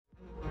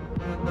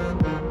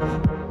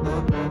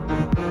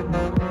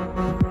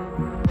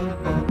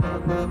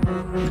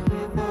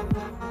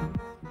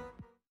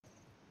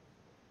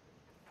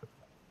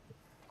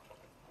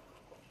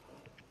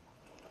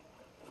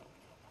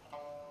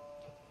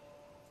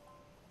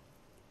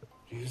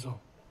Ryuzo.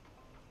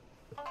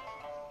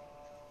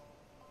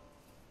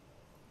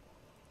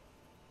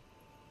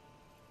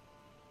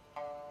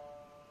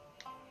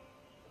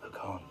 The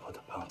Khan put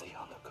a bounty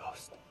on the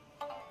ghost.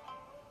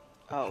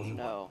 Oh Anyone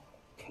no.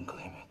 can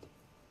claim it.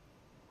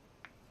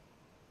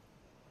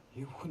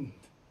 You wouldn't.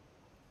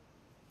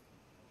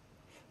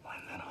 My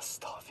men are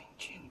starving,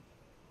 Jin.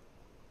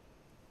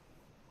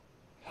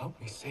 Help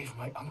me save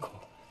my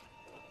uncle,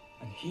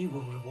 and he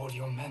will reward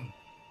your men.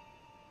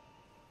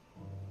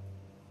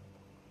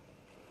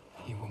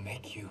 He will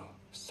make you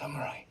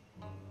samurai.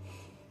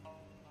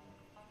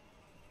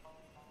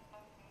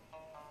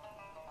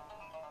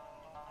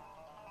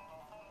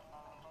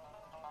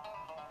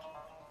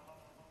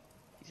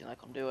 He's not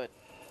gonna do it.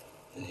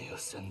 Then he'll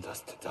send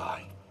us to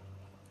die,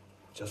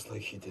 just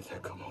like he did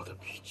at Komoda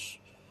Beach.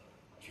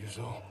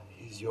 Ryuzo,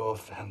 he's your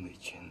family,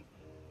 Jin.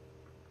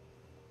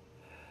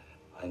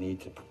 I need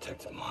to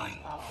protect mine.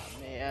 Oh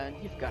man,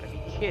 you've got to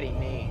be kidding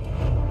me.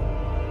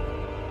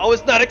 I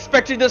was not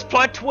expecting this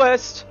plot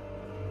twist.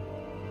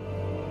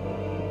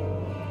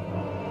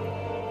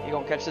 You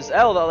gonna catch this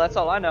L though, that's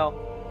all I know.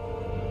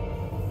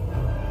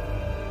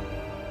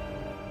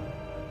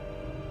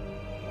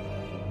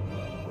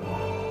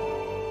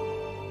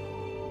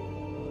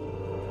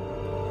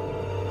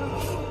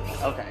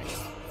 Okay.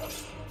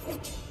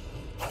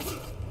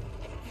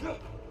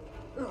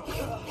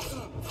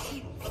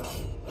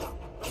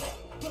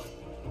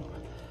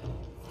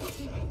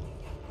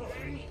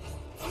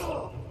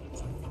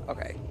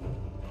 Okay.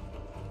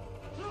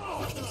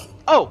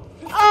 Oh!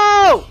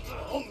 Oh!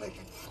 I'll make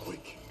it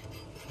quick.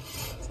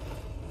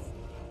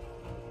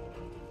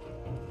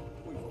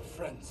 We were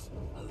friends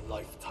a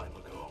lifetime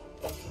ago.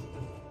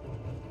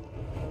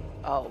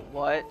 Oh,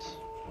 what?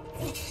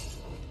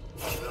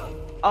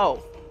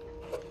 Oh.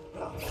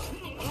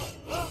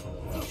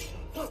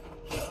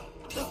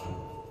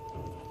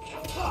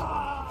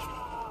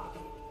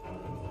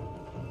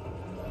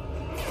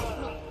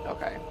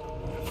 Okay.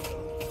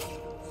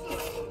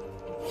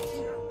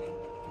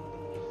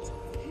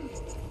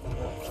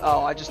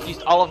 Oh, I just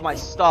used all of my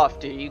stuff,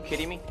 dude. Are you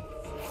kidding me?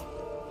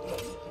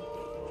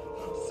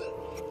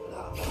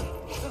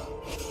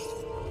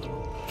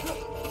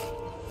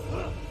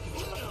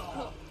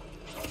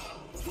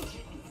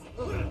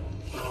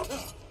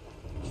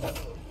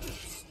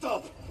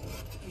 Stop!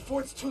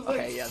 Before it's too late.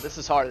 Okay, yeah, this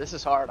is hard. This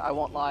is hard. I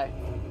won't lie.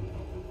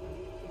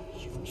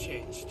 You've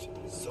changed.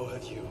 So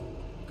have you,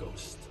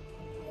 Ghost.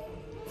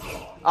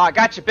 Ah, I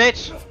got you,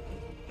 bitch.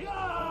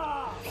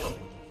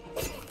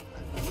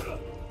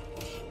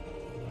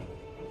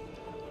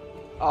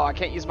 Oh, I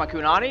can't use my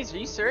Kunda1inis? Are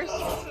you serious?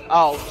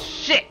 Oh,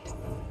 shit!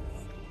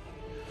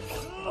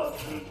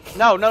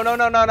 No, no, no,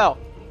 no, no, no.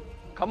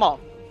 Come on.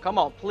 Come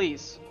on,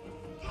 please.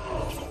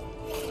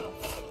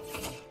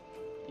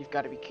 You've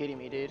got to be kidding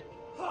me, dude.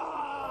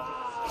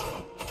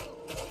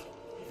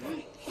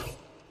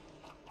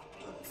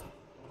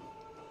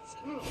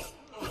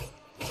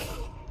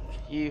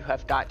 You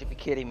have got to be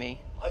kidding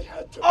me.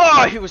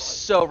 Oh, he was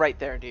so right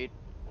there, dude.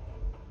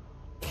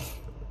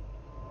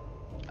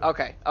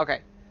 Okay,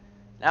 okay.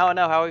 Now I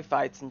know how he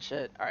fights and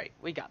shit. Alright,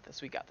 we got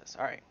this, we got this.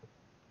 Alright.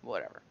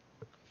 Whatever.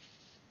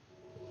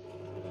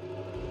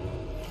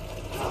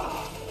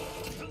 Oh,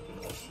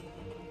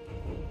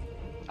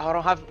 I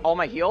don't have all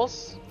my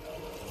heals?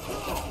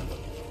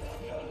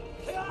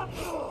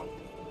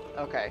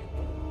 Okay.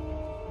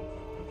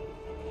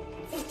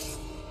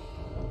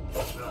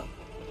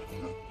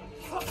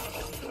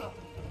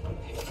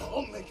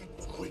 I'll make it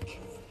quick.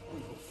 We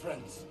were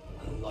friends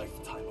a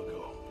lifetime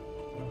ago.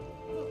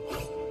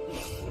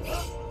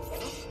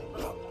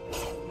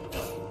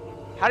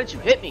 How did you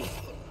hit me?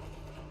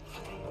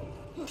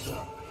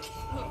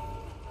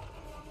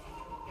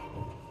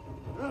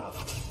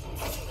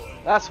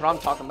 That's what I'm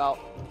talking about.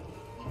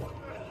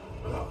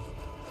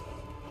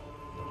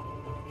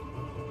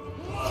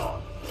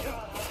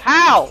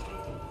 How?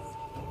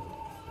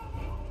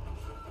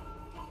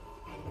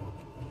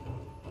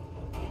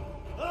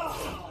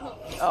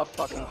 Oh,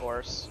 fucking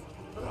course.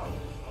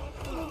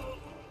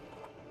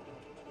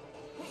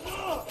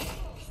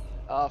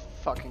 Oh,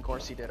 fucking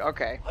course he did.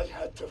 Okay. I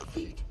had to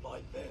feed my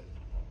men.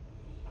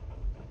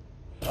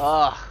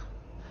 Ugh.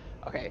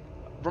 Okay.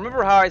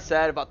 Remember how I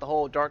said about the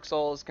whole Dark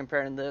Souls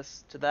comparing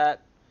this to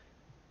that?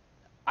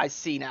 I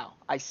see now.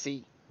 I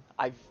see.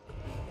 I've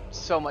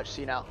so much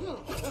see now.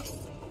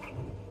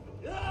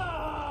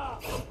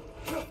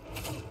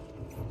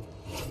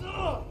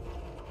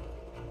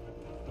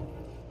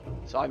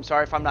 So I'm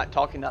sorry if I'm not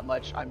talking that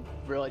much. I'm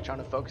really trying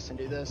to focus and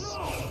do this.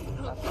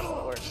 Of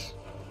course.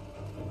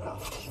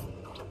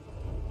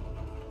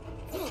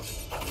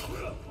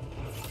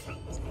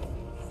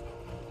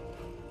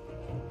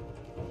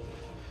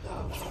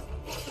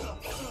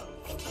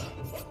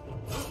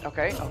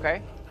 Okay,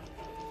 okay.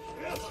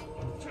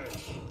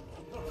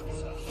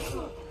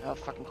 Oh,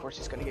 fucking course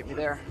he's gonna get me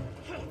there.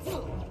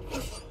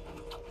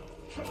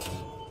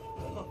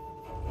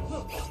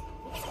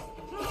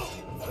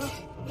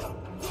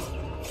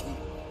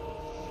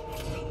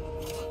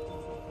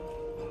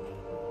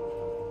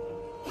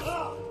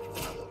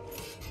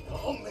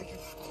 I'll make it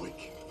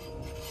quick.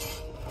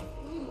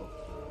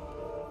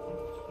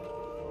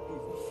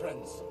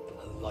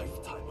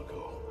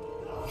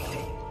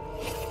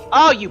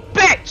 Oh, you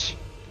bitch!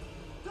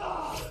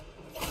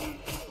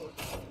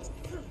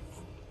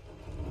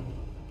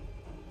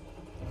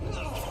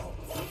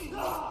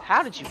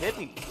 How did you hit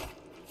me?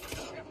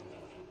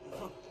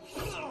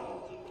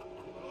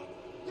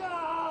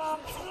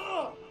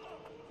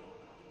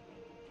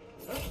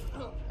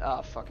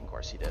 Oh, fucking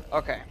course he did.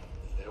 Okay.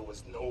 There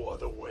was no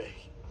other way.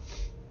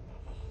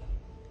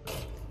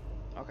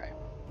 Okay.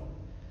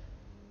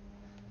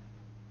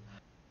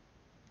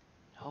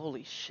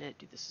 Holy shit,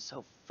 dude, this is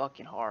so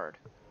fucking hard.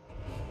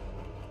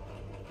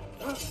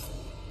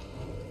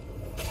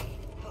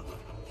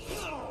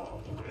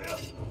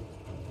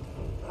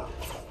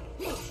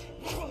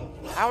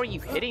 How are you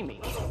hitting me?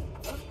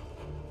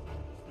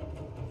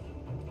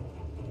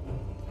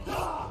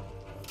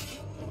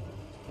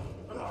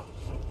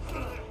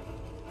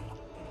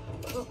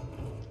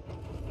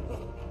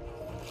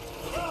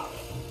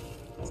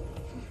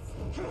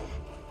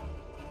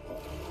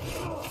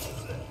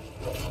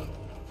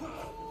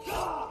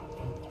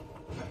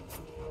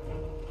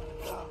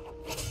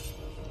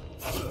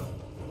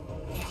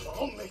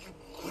 I'll make it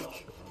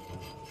quick.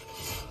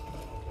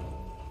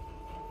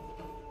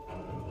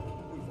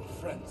 We were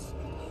friends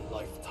a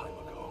lifetime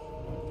ago.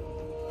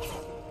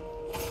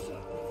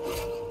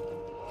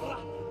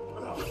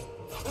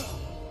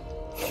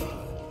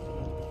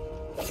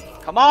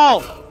 Come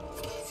on!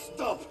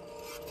 Stop!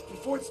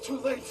 Before it's too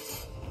late!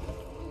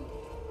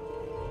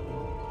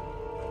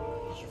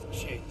 You've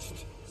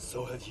changed.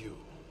 So have you,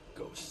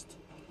 Ghost.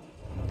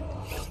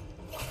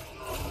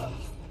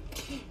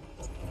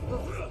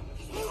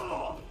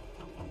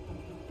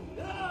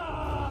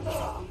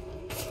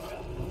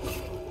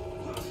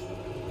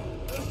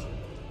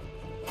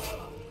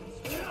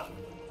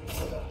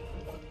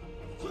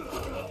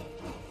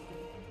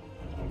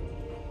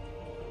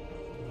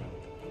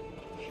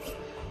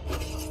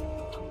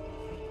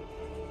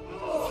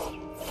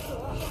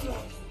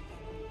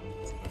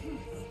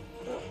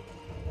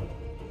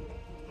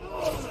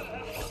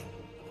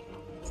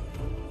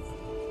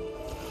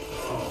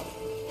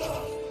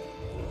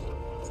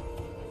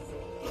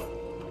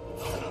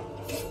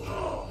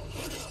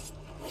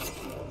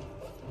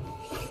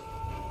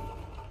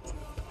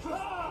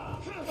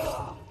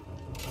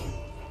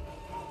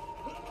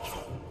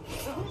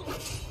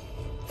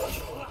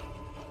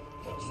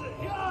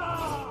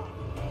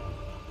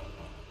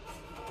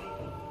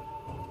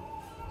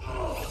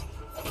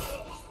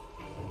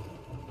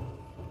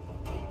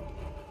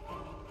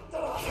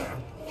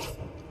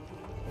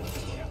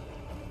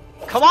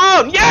 Come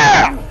on,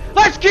 yeah!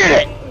 Let's get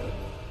it!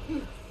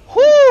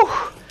 Whew!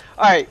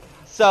 Alright,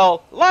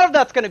 so a lot of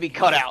that's gonna be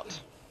cut out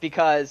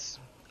because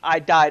I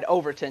died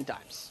over 10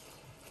 times.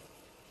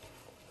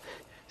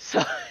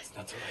 So, It's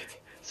not too late.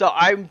 so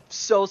I'm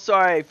so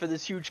sorry for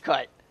this huge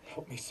cut.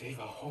 Help me save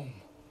our home.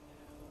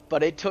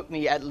 But it took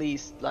me at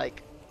least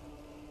like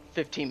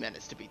 15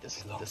 minutes to beat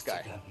this Belongs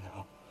guy. to them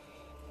now.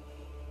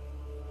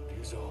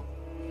 Ryuzo.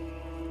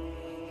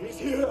 He's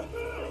here!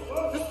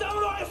 The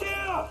samurai is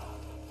here!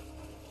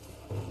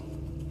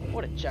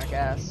 What a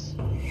jackass.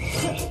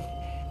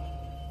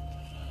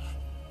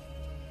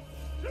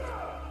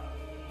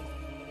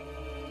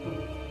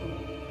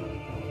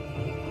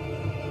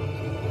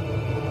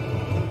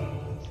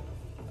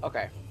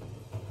 Okay.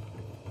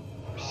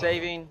 We're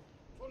saving.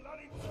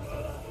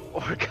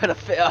 We're gonna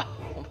fail.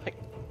 Oh my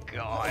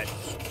god.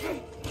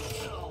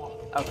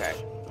 Okay.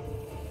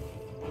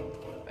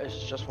 This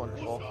is just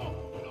wonderful.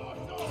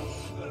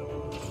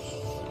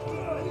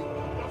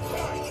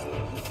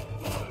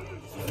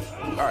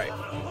 Alright.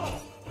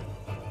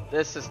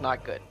 This is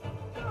not good.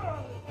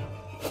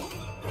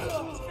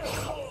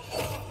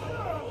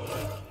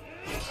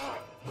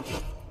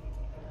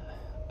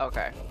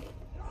 Okay.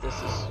 This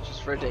is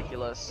just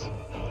ridiculous.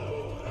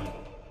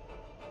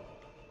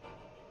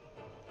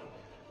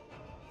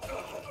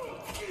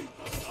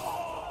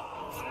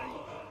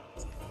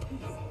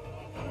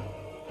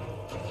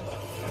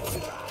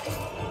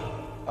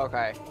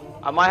 Okay.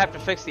 I might have to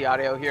fix the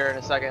audio here in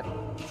a second.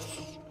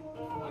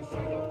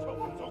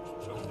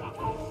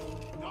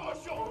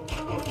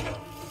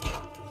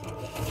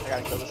 I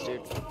gotta kill this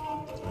dude.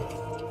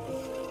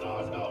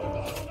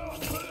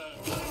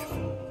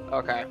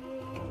 Okay.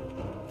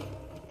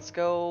 Let's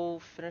go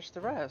finish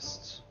the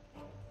rest.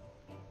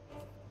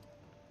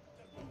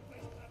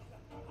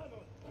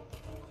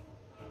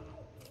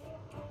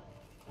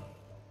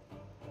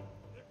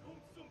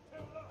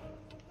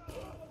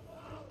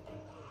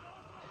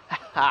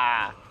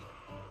 Haha.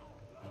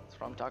 That's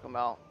what I'm talking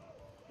about.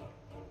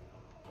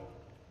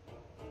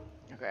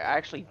 Okay, I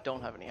actually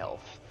don't have any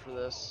health for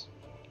this.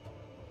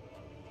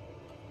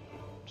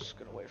 I'm just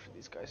gonna wait for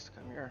these guys to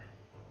come here.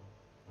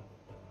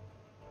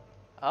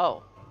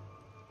 Oh.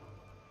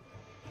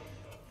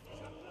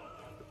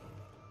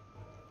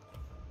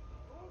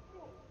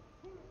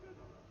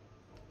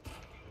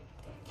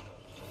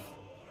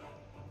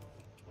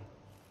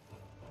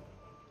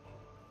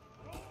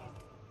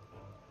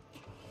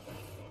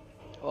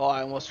 Oh,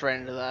 I almost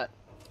ran into that.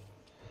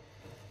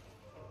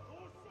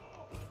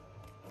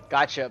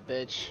 Gotcha,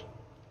 bitch.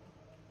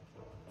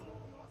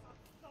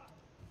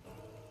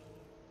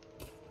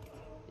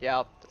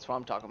 Yeah, that's what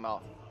I'm talking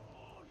about.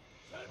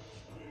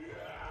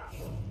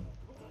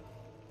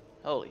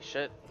 Holy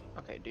shit.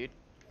 Okay, dude.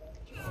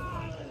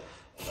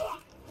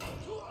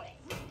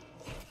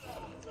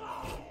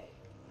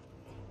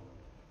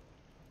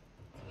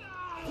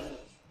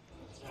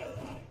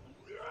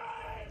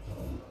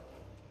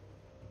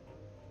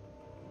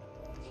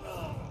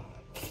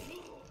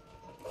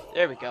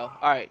 There we go.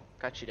 Alright,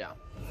 got you down.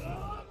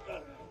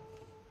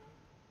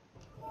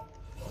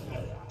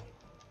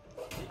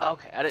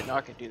 Okay, I didn't know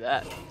I could do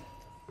that.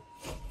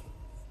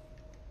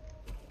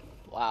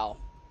 Wow.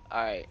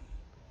 Alright.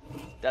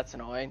 That's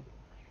annoying.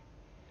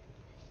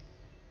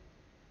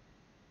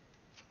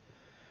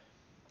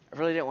 I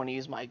really didn't want to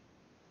use my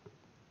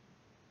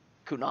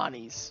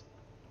Kunda1inis.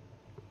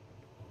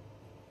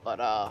 But,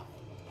 I'll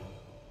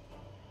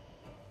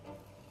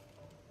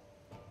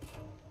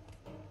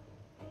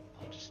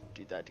just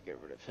do that to get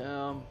rid of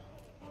him.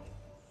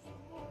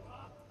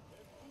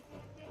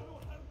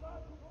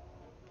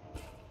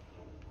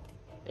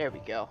 There we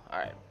go.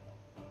 Alright.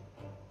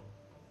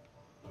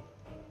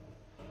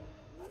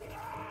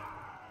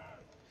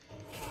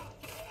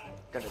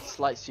 Gonna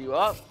slice you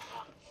up.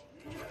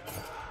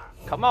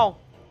 Come on.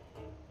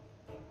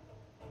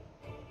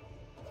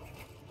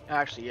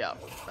 Actually, yeah.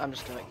 I'm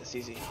just gonna make this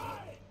easy.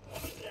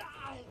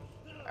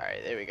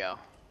 Alright, there we go.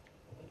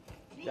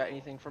 Got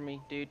anything for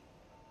me, dude?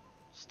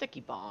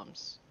 Sticky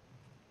bombs.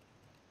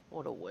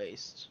 What a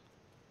waste.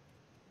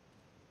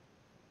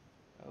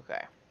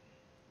 Okay.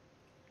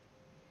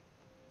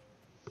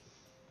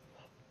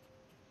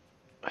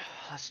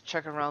 Let's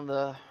check around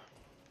the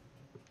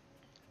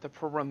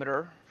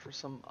perimeter for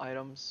some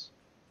items.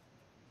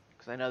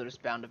 Because I know there's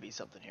bound to be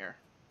something here.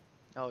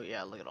 Oh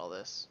yeah, look at all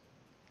this.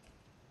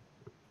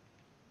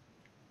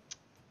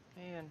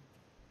 Man.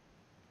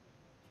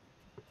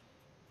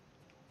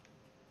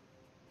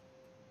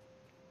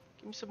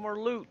 Give me some more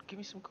loot. Give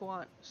me some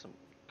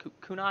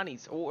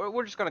Kunda1inis.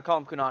 We're just gonna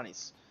call them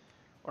Kunda1inis.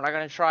 We're not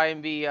gonna try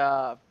and be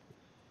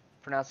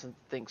pronouncing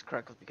things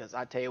correctly, because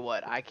I tell you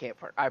what, I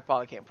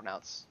probably can't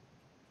pronounce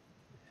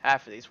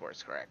half of these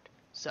words correct.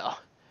 So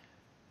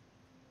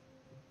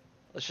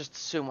let's just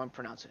assume I'm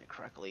pronouncing it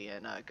correctly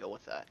and go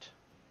with that.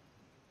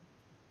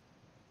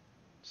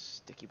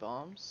 Sticky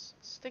bombs.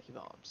 Sticky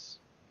bombs.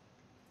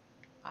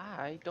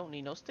 I don't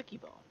need no sticky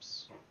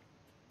bombs.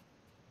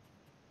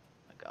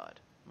 My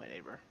god, my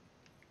neighbor.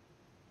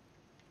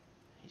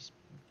 He's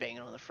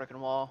banging on the frickin'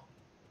 wall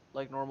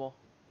like normal.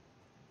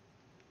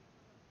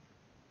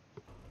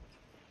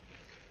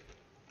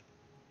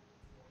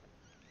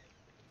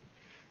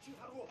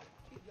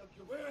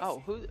 Oh,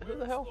 who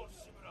the hell?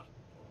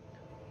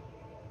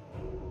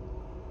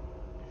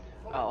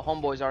 Oh,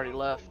 homeboy's already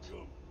left.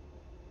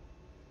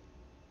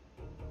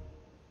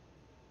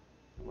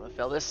 Wanna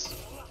fill this?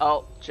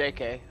 Oh,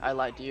 JK, I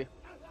lied to you.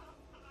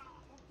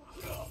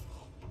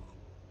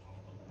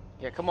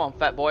 Yeah, come on,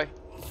 fat boy.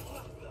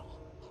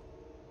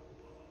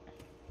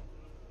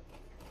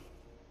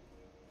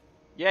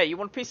 Yeah, you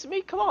want a piece of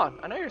me? Come on,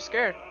 I know you're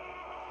scared.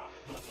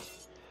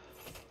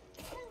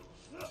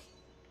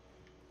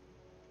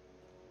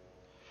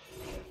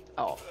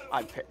 Oh,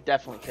 I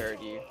definitely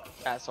parried you,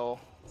 asshole.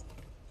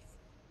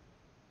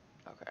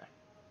 Okay.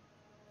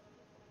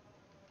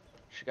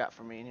 What you got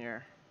for me in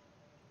here?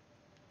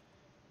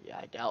 Yeah,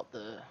 I doubt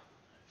the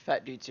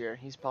fat dude's here.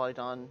 He's probably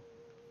done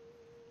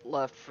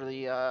left for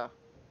the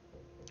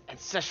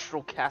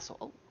ancestral castle.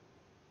 Oh,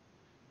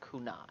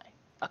 kunai.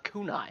 A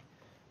kunai.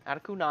 Not a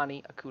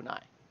Kunda1ini, a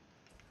kunai.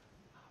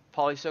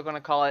 Probably still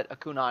gonna call it a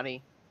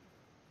Kunda1ini,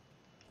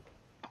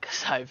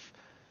 because I've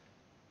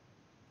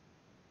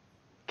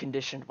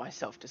conditioned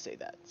myself to say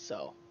that,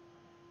 so.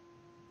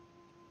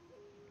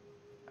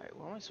 Alright,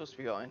 where am I supposed to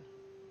be going?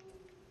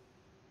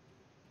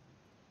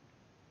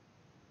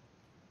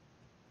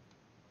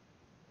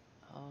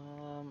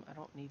 I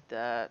don't need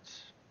that.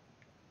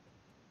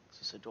 Is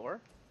this a door?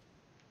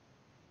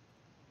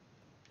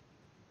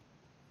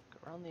 Go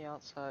around the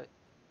outside.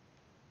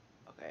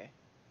 Okay.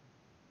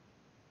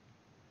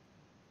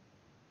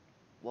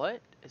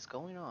 What is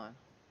going on?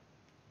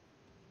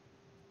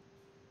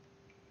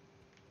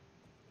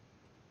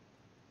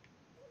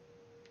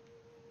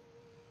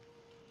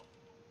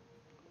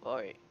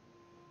 Oi.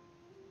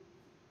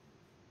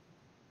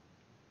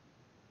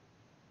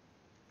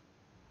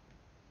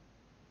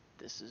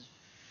 This is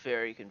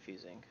very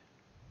confusing.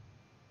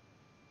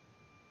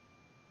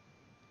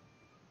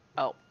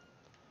 Oh.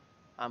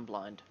 I'm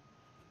blind.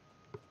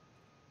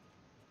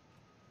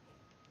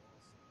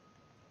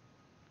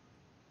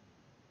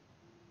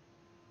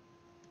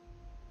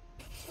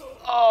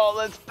 Oh,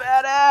 that's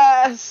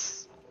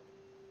badass!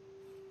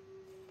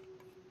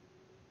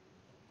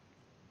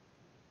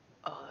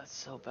 Oh, that's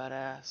so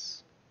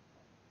badass.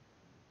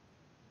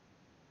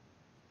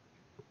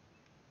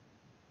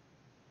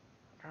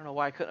 I don't know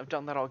why I couldn't have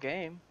done that all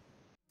game.